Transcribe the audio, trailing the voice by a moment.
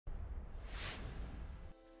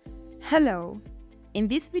Hello! In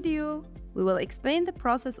this video, we will explain the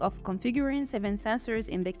process of configuring 7 sensors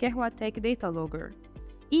in the Kehuatech Data Logger,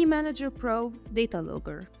 eManager Pro Data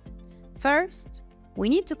Logger. First, we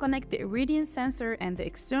need to connect the Iridium sensor and the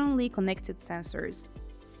externally connected sensors.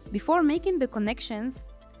 Before making the connections,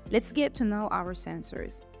 let's get to know our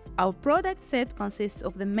sensors. Our product set consists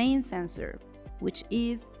of the main sensor, which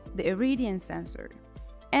is the Iridium sensor,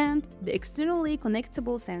 and the externally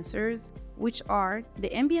connectable sensors, which are the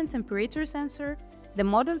ambient temperature sensor, the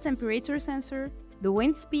model temperature sensor, the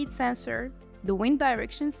wind speed sensor, the wind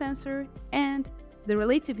direction sensor, and the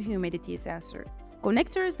relative humidity sensor.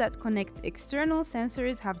 Connectors that connect external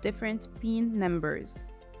sensors have different pin numbers.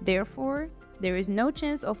 Therefore, there is no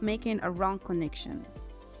chance of making a wrong connection.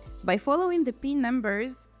 By following the pin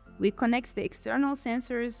numbers, we connect the external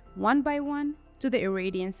sensors one by one to the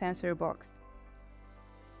Iridium sensor box.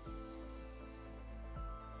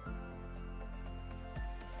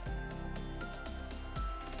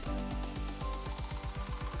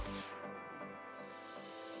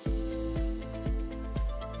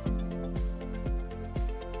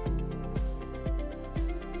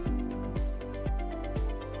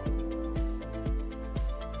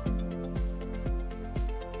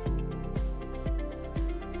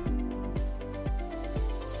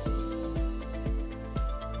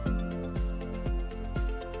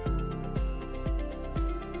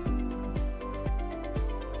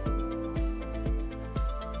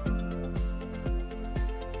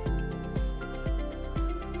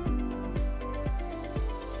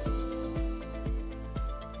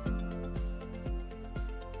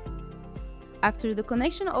 After the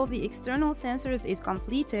connection of the external sensors is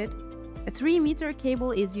completed, a 3-meter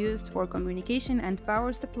cable is used for communication and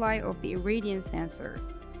power supply of the Iridium sensor.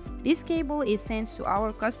 This cable is sent to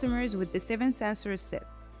our customers with the 7 sensors set.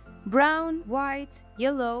 Brown, white,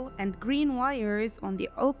 yellow, and green wires on the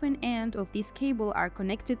open end of this cable are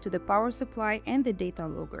connected to the power supply and the data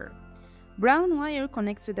logger. Brown wire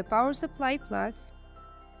connects to the power supply plus,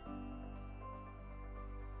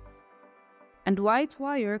 and white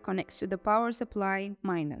wire connects to the power supply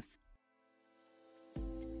minus.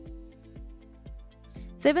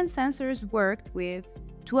 7 sensors worked with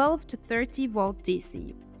 12 to 30 volt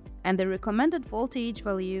DC, and the recommended voltage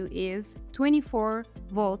value is 24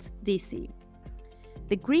 volt DC.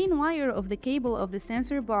 The green wire of the cable of the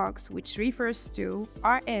sensor box, which refers to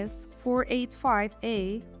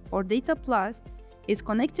RS485A or Data Plus, is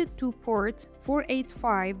connected to port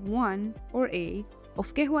 4851 or A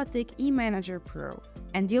of Kehuatech eManager Pro,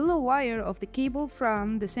 and yellow wire of the cable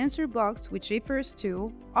from the sensor box, which refers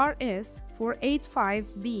to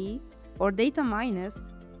RS485B or Data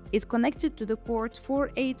Minus, is connected to the port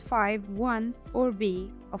 4851 or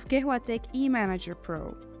B of Kehuatech eManager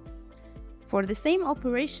Pro. For the same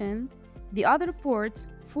operation, the other ports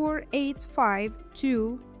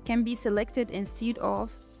 4852 can be selected instead of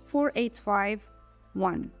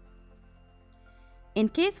 4851. In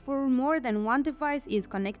case for more than one device is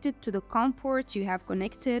connected to the COM port you have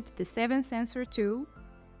connected the 7 sensor to,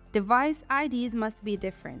 device IDs must be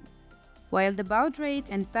different, while the baud rate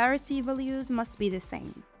and parity values must be the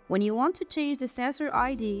same. When you want to change the sensor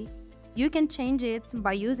ID, you can change it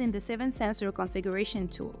by using the 7 sensor configuration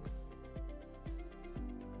tool.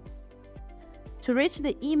 To reach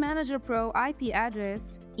the eManager Pro IP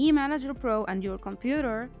address, eManager Pro and your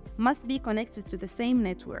computer must be connected to the same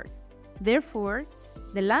network. Therefore,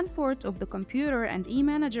 the LAN port of the computer and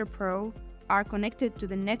eManager Pro are connected to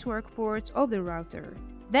the network port of the router.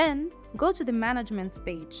 Then, go to the management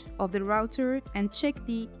page of the router and check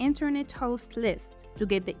the Internet host list to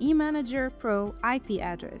get the eManager Pro IP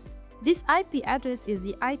address. This IP address is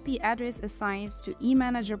the IP address assigned to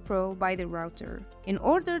eManager Pro by the router. In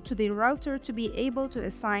order for the router to be able to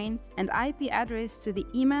assign an IP address to the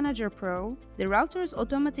eManager Pro, the router's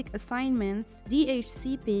automatic assignment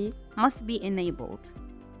DHCP must be enabled.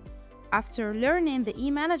 After learning the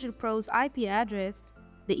eManager Pro's IP address,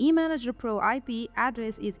 the eManager Pro IP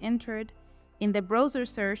address is entered in the browser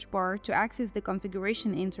search bar to access the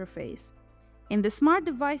configuration interface. In the Smart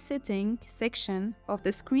Device Setting section of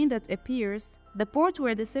the screen that appears, the port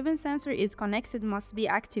where the 7 sensor is connected must be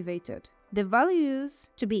activated. The values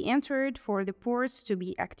to be entered for the ports to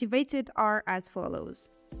be activated are as follows: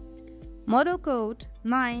 Model code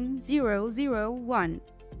 9001,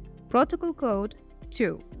 Protocol code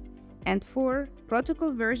 2, and for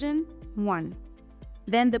Protocol version 1.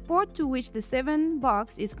 Then the port to which the 7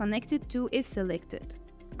 box is connected to is selected.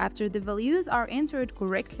 After the values are entered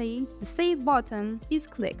correctly, the Save button is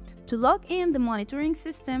clicked. To log in the monitoring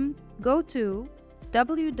system, go to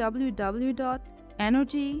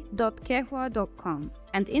www.energy.kehua.com.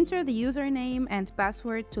 and enter the username and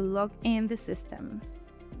password to log in the system.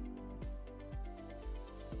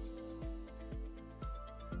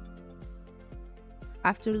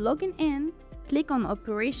 After logging in, click on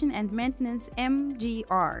Operation and Maintenance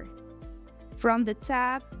MGR from the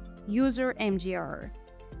tab User MGR.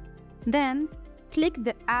 Then, click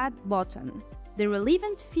the Add button. The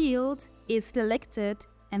relevant field is selected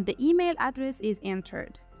and the email address is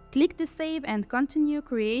entered. Click the Save and Continue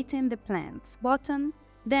Creating the Plans button.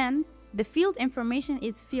 Then, the field information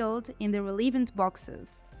is filled in the relevant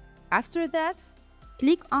boxes. After that,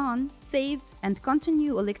 click on Save and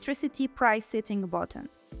Continue Electricity Price Setting button.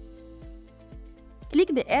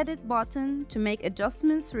 Click the Edit button to make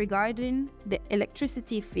adjustments regarding the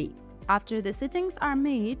electricity fee. After the settings are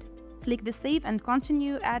made, click the Save and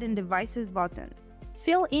Continue Adding Devices button.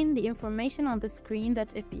 Fill in the information on the screen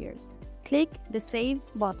that appears. Click the Save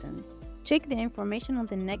button. Check the information on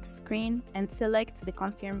the next screen and select the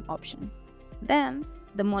Confirm option. Then,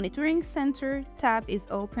 the Monitoring Center tab is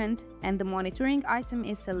opened and the monitoring item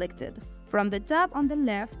is selected. From the tab on the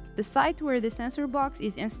left, the site where the sensor box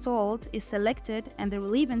is installed is selected and the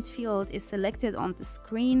relevant field is selected on the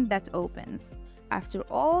screen that opens. After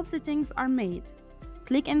all settings are made,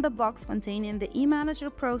 click in the box containing the eManager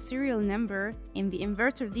Pro serial number in the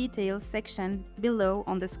Inverter Details section below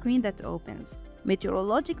on the screen that opens.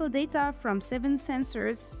 Meteorological data from 7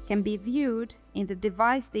 sensors can be viewed in the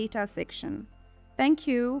Device Data section. Thank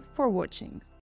you for watching.